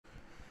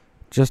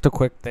Just a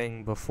quick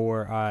thing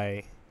before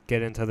I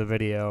get into the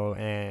video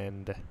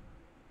and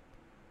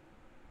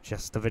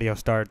just the video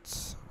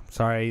starts.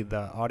 Sorry,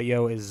 the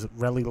audio is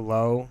really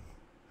low.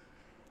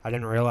 I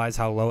didn't realize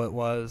how low it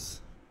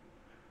was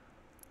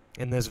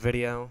in this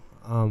video.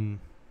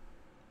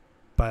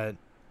 But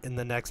in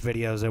the next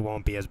videos it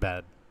won't be as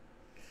bad.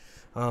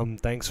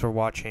 Thanks for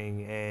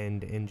watching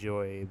and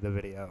enjoy the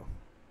video.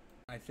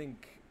 I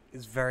think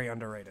it's very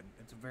underrated.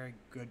 It's a very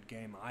good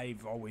game.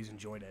 I've always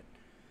enjoyed it.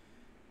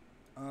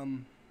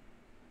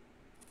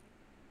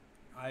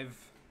 I've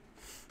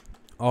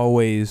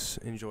always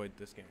enjoyed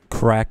this game.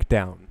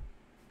 Crackdown.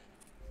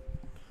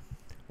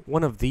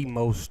 One of the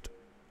most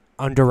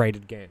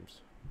underrated games,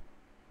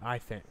 I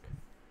think,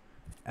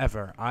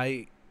 ever.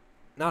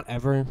 Not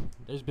ever.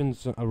 There's been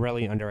some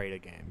really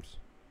underrated games.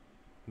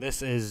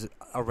 This is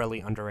a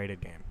really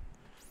underrated game.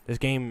 This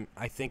game,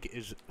 I think,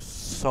 is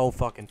so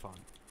fucking fun.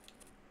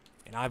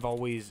 And I've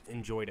always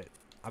enjoyed it.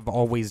 I've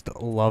always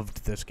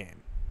loved this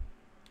game.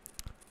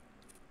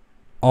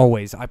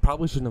 Always. I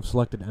probably shouldn't have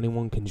selected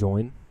anyone can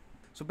join.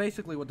 So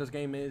basically what this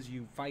game is,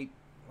 you fight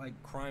like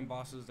crime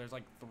bosses. There's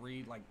like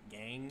 3 like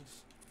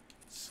gangs.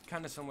 It's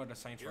kind of similar to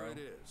Saints Row. Here it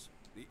is,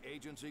 the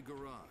agency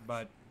garage.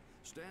 But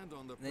stand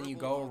on the then you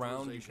go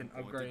around, you can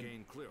point to upgrade.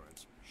 gain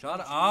clearance.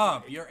 Shut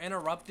up! You're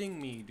interrupting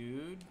me,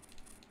 dude.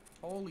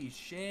 Holy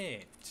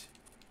shit.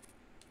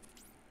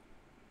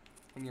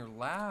 And you're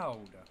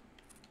loud.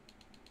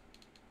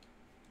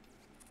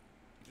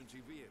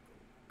 Agency vehicle.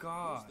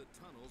 God. Use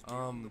the tunnels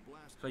beyond the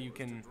blast So you doors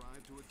can to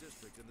drive to a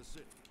district in the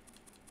city.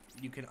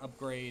 you can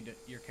upgrade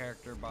your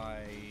character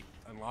by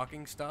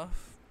unlocking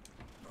stuff,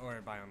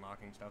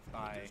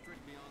 by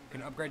you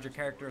can upgrade your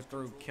character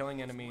through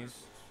killing enemies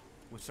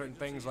with certain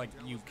things, like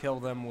you kill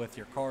them with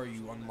your car,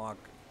 you unlock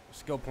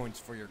skill points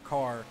for your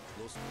car,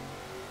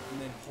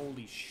 and then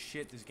holy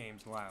shit, this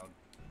game's loud.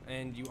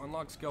 And you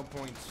unlock skill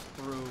points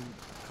through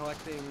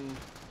collecting.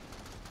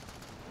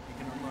 You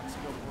can unlock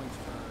skill points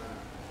for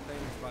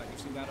things, but you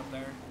see that up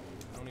there?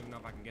 I don't even know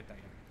if I can get that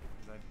yet.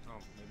 Oh,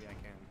 maybe I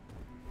can.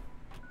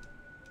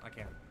 I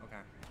can.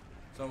 Okay.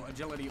 So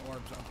agility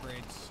orbs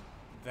upgrades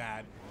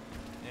that,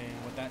 and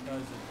what that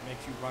does is it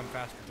makes you run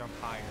faster, jump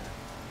higher,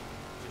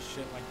 just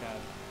shit like that.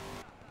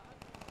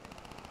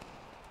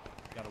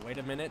 Gotta wait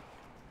a minute.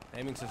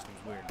 Aiming system's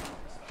weird. There's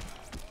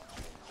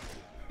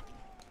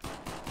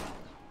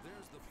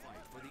the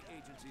fight for the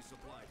agency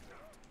supply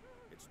point.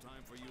 It's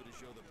time for you to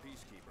show the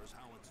peacekeepers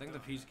how it's I think the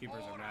done.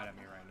 peacekeepers are mad at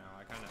me right now.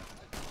 I kind of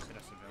hit a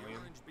The civilian.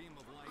 orange beam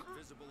of light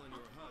visible in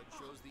your HUD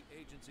shows the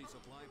agency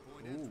supply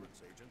point Ooh.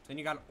 entrance, agent. Then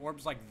you got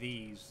orbs like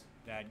these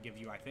that give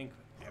you, I think,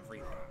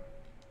 everything.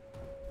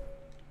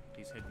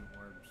 These hidden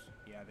orbs.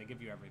 Yeah, they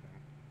give you everything.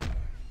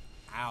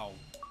 Ow.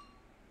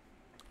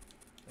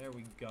 There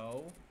we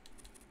go.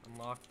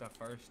 Unlock the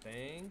first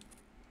thing.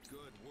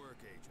 Good work,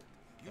 agent.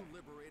 You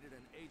liberated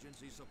an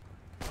agency supply.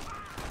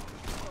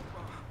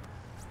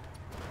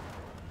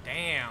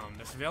 Damn,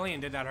 the civilian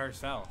did that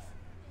herself.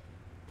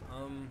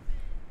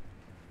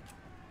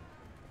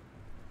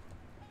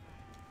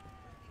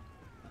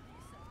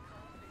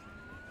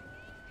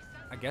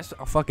 I guess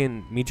I'll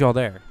fucking meet y'all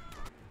there.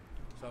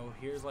 So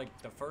here's like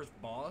the first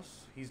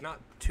boss. He's not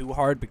too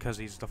hard because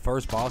he's the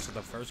first boss of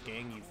the first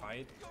gang you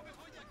fight.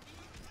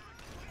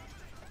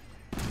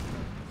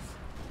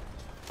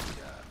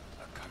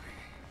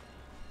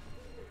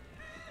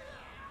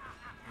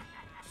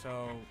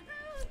 So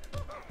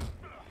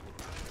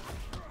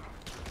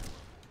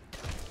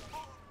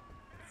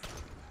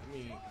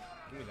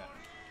give me that.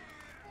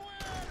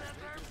 Take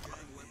this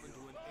giant weapon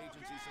to an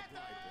agency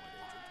supply point,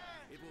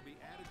 agent. It will be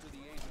added to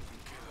the agency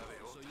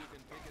channel, so you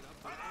can pick it up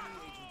from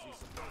any agency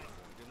supply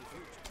point in the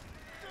future.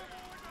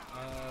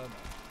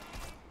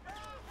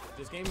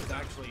 This game is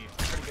actually a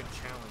pretty good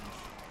challenge,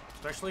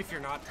 especially if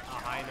you're not a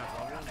high enough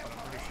level, but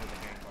I'm pretty sure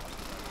the gang boss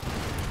is better.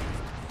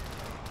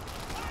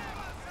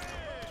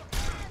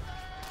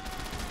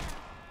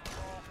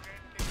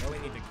 You really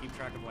need to keep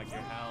track of like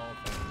your health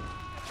and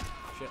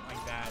shit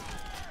like that.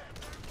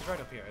 He's right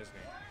up here, isn't he?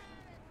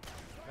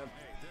 Hey,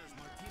 there's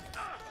Martinez.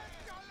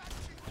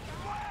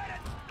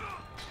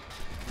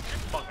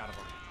 Fuck out of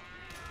him.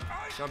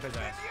 Jump his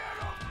ass.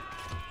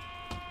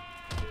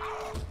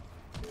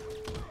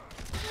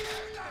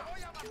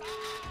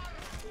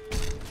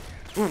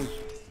 There we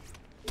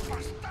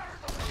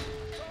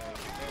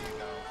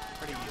go.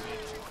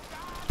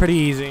 Pretty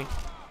easy.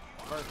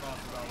 First boss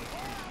is always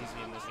pretty easy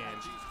in this game.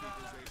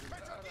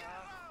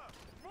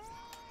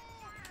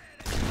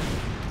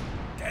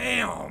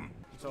 Damn!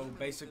 So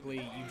basically,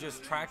 you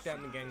just track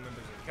down the gang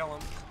members and kill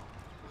them.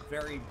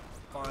 Very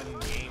fun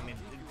game.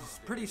 It's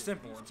pretty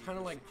simple. It's kind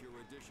of like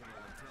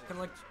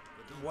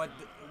what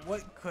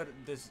could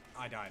this?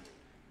 I died.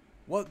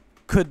 What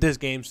could this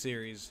game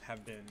series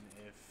have been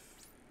if?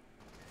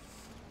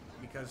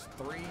 Because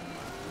we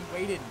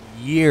waited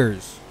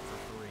years for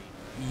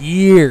 3.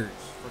 Years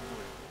for 3.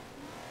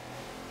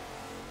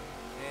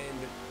 And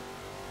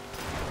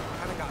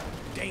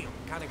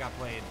kind of got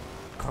played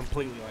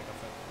completely like a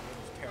film.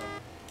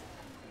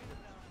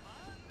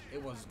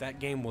 It was terrible. That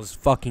game was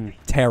fucking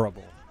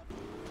terrible.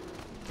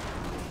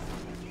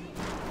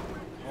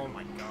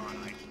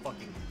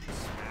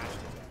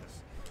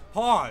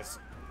 Pause.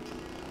 Yeah,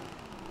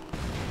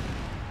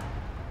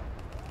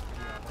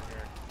 over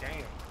here.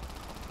 Damn.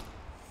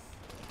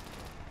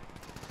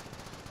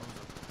 That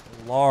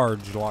was a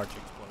large explosion.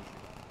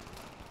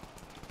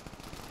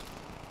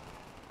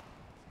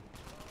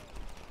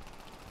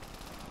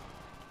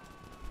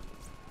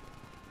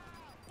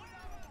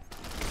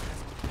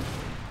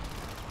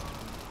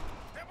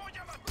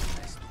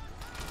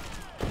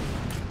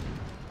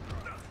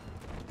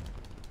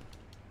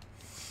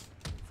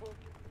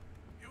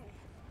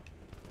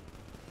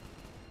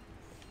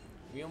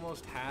 We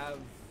almost have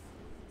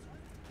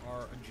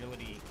our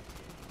agility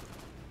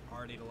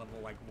already to level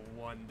like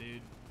 1,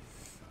 dude.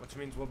 Which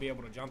means we'll be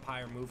able to jump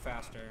higher, move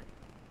faster,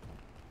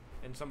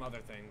 and some other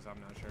things I'm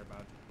not sure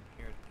about.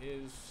 Here it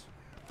is.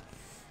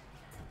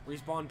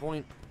 Respawn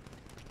point.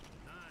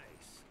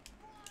 Nice.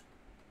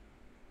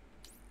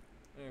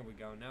 There we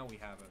go. Now we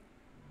have it.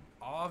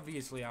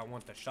 Obviously, I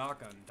want the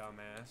shotgun,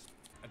 dumbass.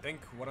 I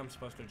think what I'm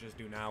supposed to just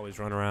do now is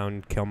run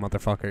around, kill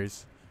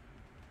motherfuckers.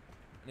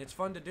 And it's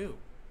fun to do.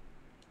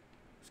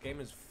 This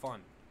game is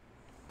fun.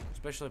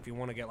 Especially if you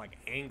want to get, like,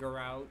 anger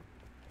out,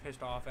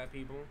 pissed off at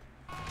people.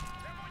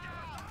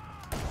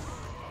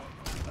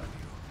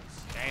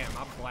 Damn,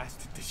 I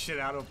blasted the shit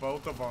out of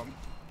both of them.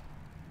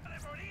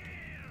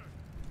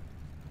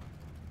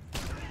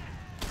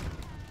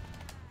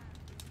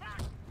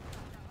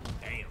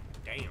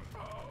 Damn.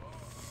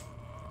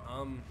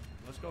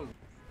 Let's go.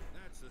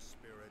 That's the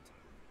spirit.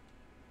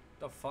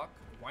 The fuck?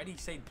 Why'd he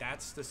say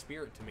that's the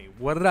spirit to me?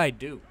 What did I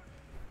do?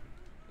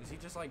 Is he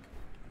just, like,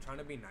 trying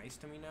to be nice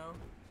to me now?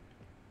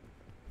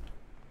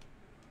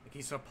 Like,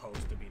 he's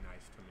supposed to be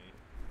nice to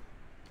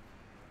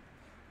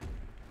me.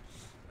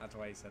 That's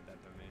why he said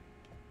that to me.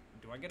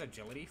 Do I get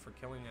agility for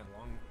killing at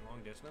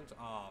long distance?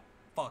 Oh,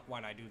 fuck,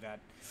 why'd I do that?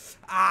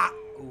 Ah!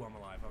 Ooh, I'm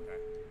alive, okay.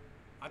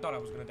 I thought I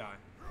was gonna die.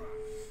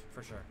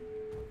 For sure.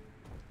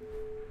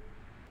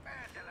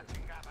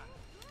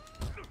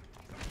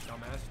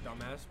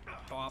 Dumbass.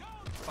 Pop.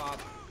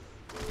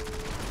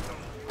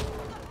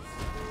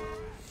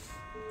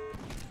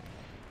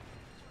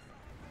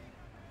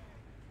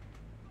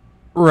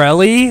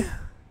 Really?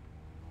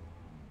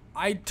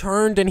 I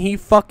turned and he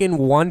fucking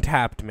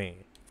one-tapped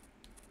me.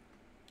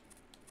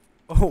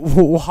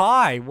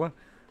 Why?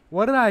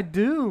 What did I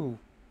do?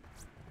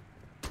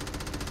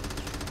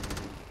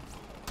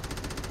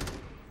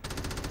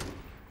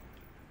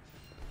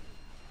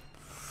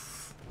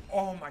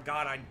 Oh my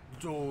god,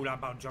 dude, I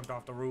about jumped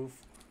off the roof.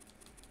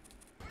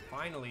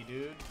 Finally,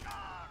 dude.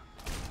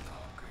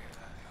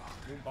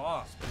 New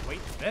boss. Wait,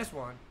 this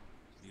one.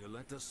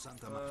 Violetta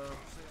Santa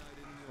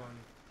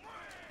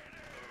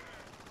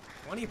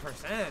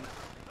 20%?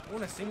 You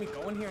wanna see me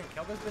go in here and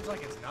kill this bitch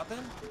like it's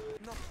nothing?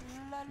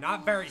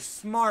 Not very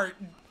smart.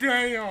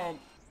 Damn.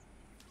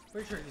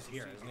 Pretty sure he's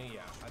here, isn't he?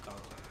 Yeah, I thought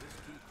so. This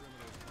key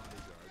criminal's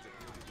bodyguards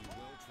appear to be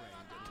well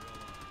trained and well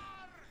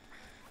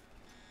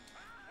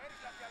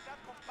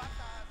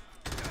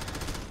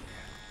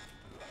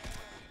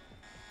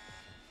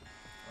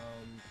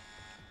armed.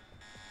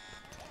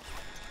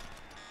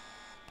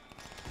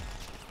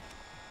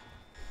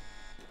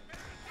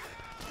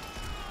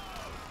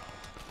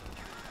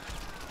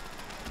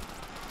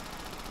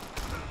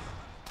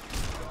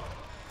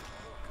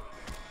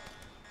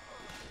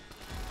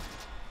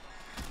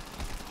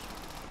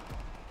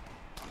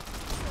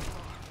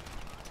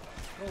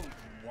 Go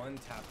one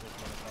tap this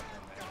motherfucker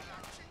in the head.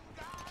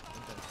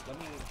 Let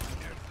me.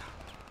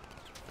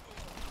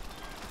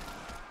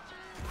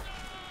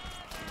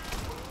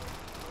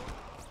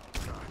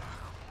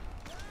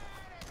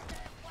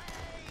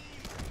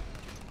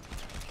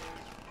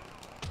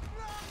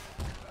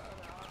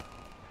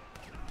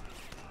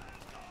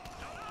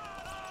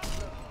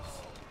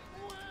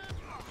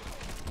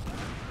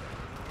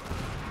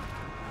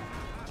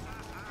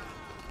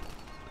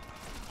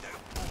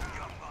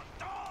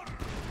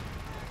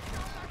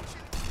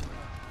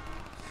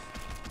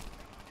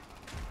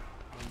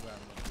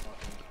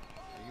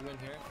 In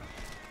here?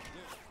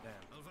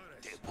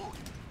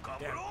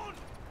 Damn.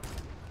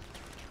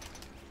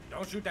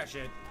 Don't shoot that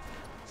shit.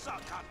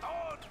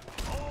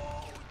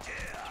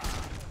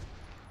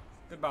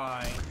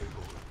 Goodbye.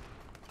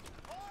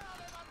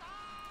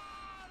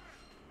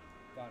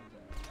 Got his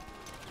ass.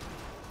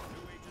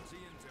 New agency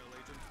intel,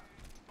 agent.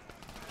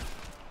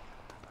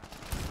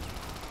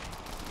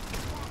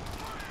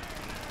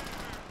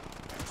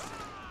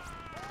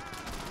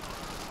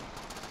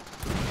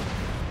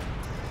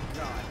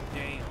 God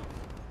damn.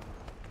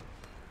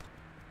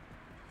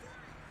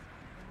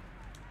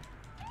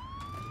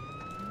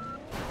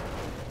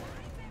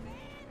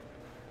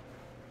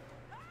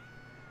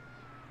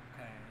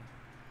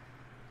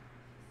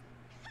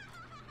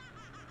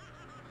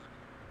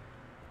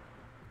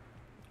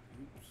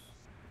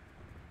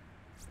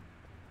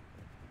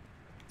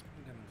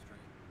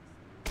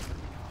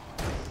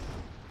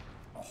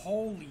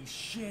 Holy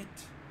shit.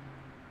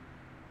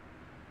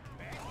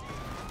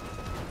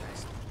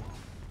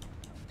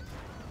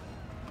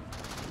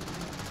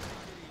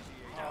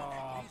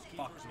 Oh,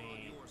 fuck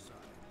me.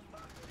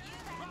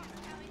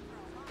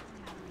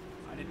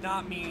 I did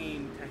not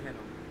mean to hit him.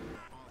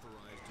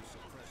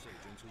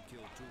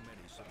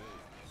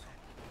 civilians.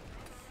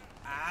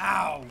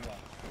 Ow!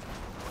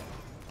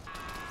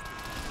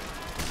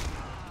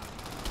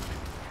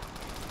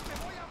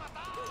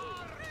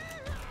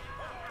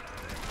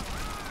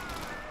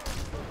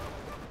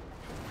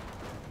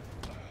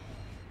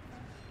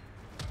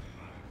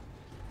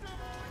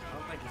 I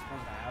don't think you're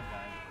supposed to have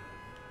that.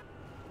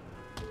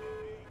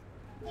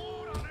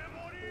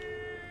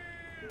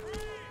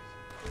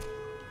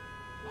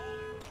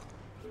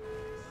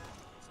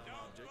 Some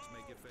objects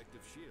make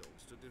effective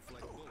shields to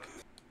deflect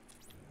bullets.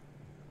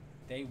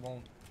 They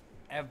won't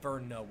ever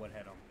know what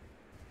hit them.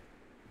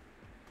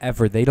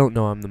 Ever. They don't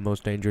know I'm the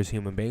most dangerous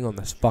human being on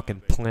this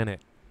fucking planet.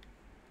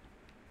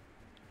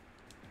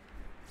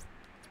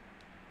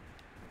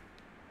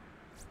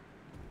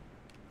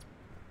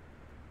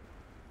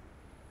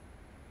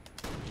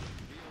 Be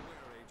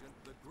aware, Agent,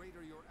 the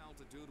greater your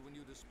altitude when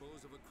you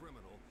dispose of a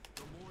criminal,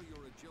 the more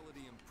your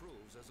agility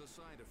improves as a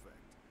side effect.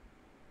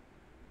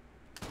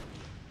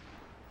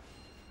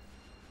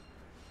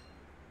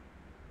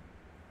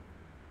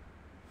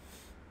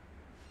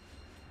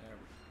 There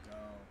we go.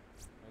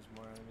 There's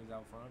more enemies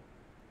out front.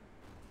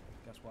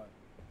 Guess what?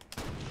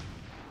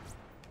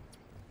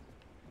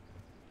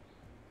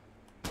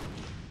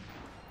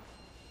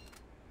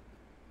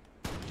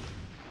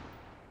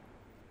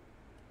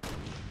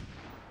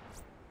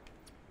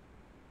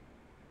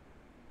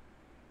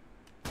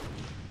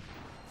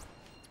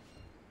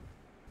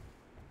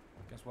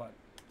 Guess what?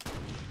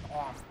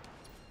 Oh,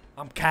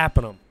 I'm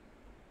capping them.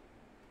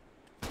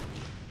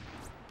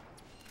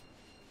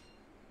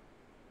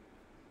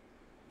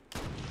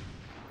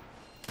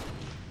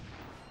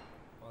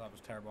 Well, that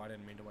was terrible. I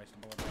didn't mean to waste a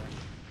bullet there.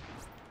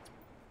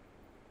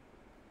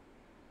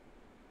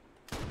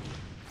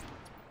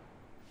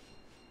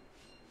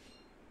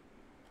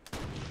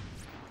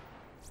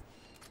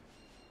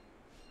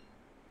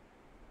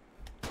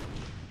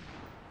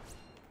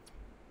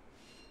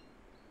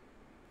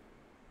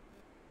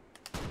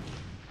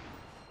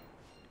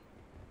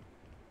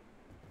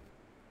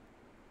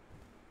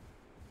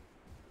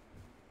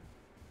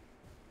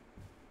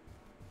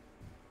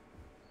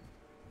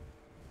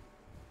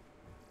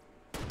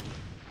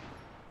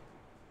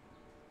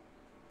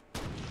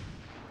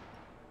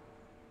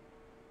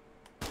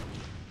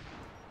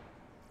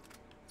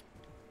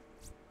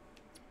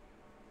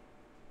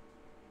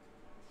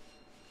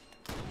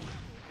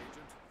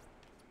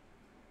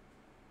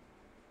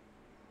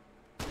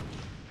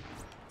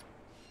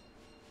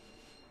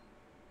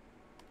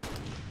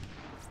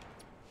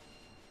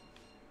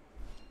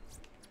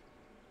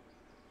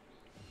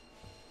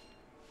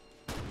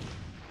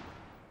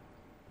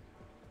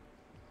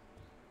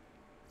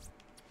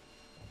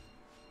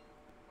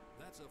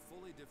 That's a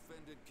fully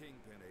defended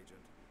Kingpin,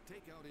 Agent.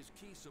 Take out his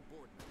key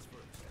subordinates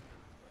first.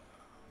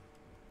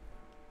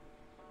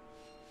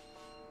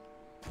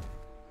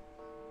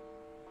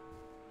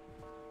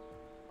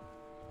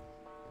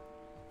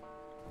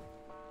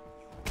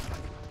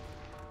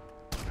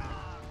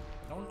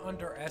 Don't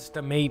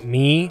underestimate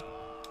me.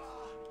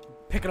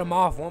 Picking them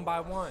off one by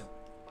one.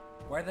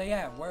 Where they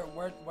at? Where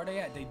they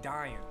at? They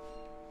dying.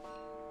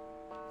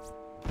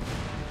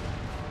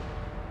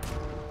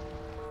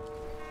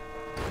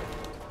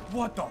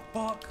 What the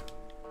fuck?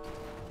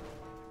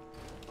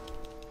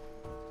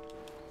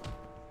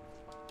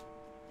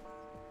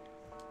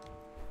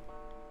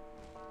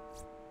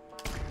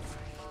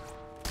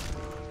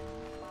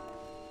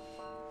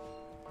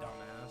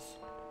 Dumbass.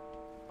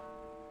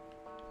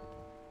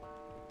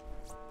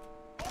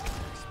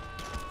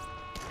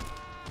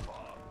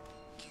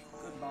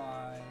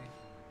 Goodbye.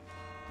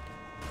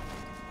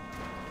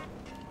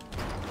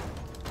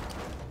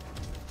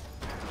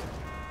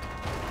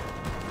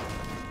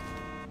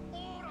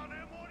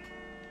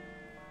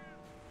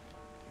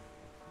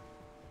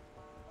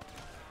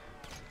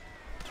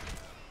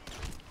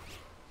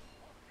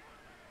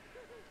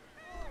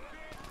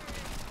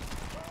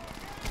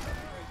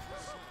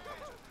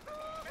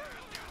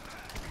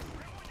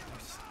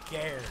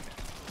 Scared.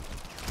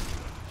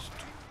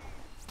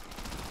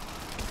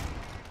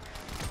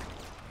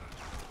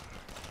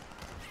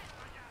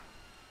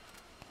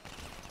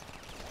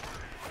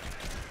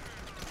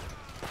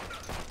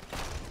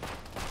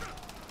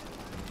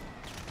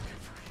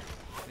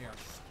 They are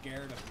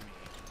scared of me.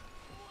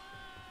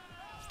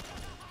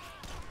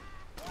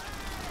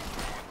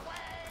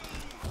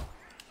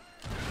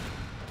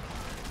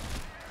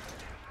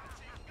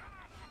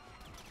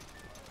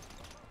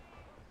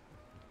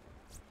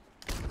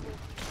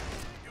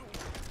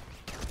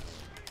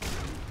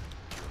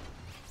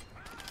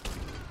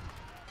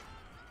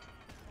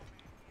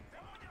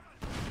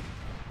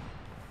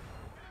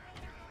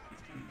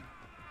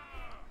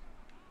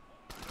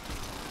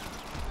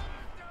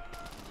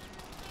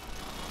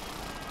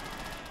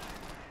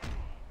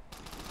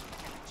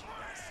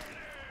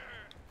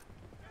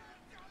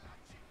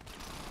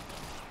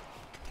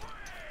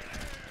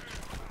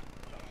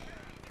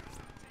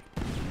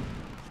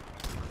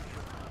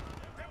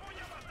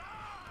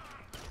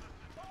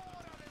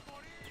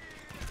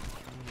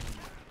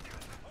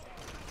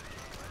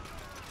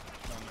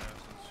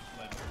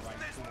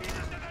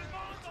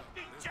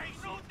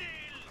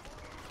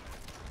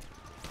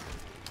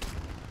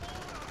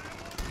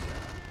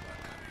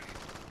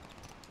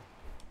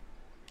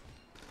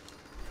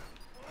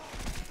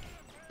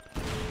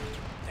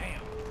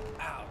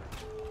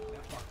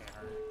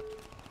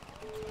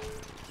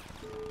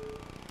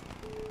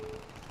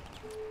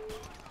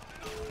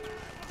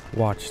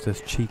 Watch this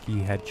cheeky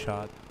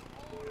headshot.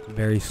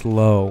 Very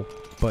slow,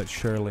 but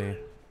surely.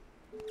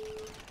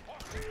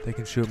 They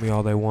can shoot me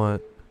all they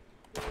want.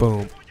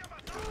 Boom.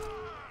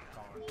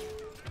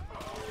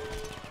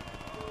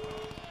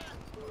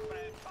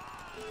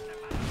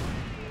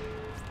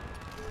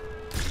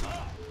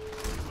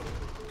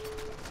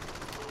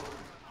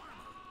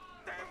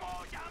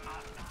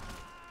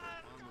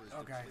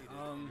 Okay,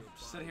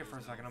 sit here for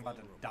a second. I'm about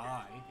to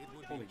die.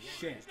 Holy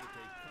shit.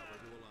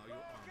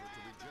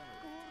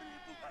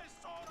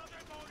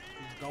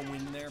 Go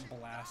in there,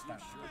 blast that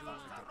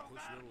motherfucker.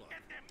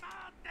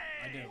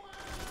 I do.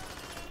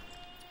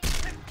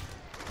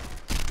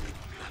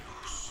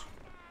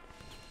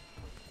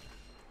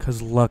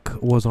 Cause luck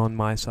was on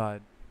my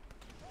side.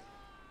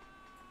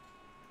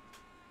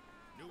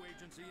 New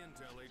agency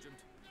intel, agent.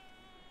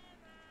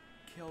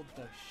 Killed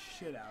the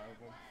shit out of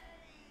him.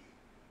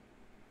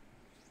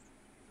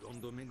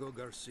 Don Domingo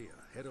Garcia,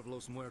 head of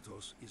Los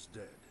Muertos, is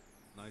dead.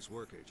 Nice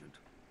work, agent.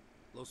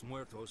 Los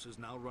Muertos is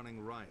now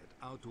running riot,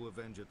 out to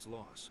avenge its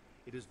loss.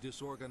 It is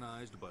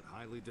disorganized but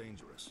highly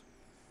dangerous.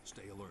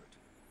 Stay alert.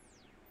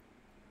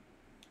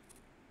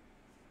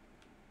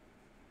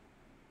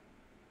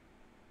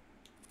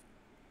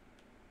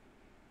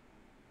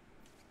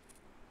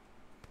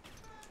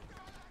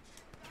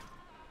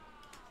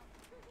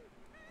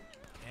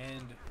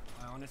 And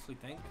I honestly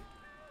think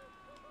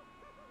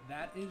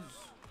that's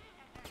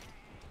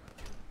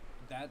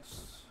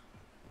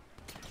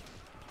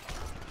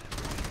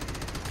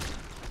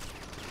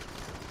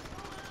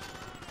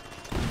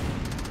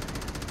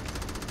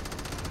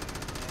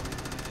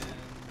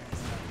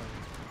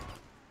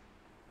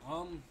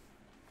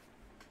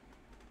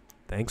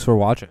thanks for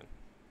watching.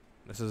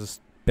 This has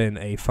been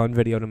a fun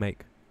video to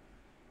make.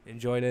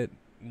 Enjoyed it.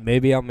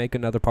 Maybe I'll make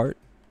another part,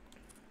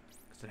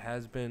 because it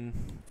has been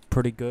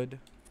pretty good.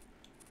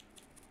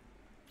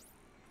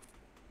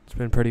 It's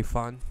been pretty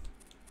fun.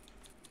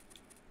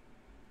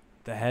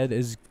 The head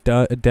is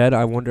dead.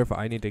 I wonder if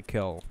I need to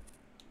kill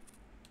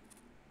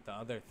the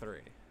other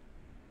three.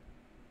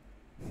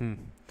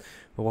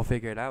 But we'll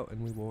figure it out,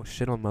 and we will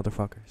shit on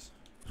motherfuckers.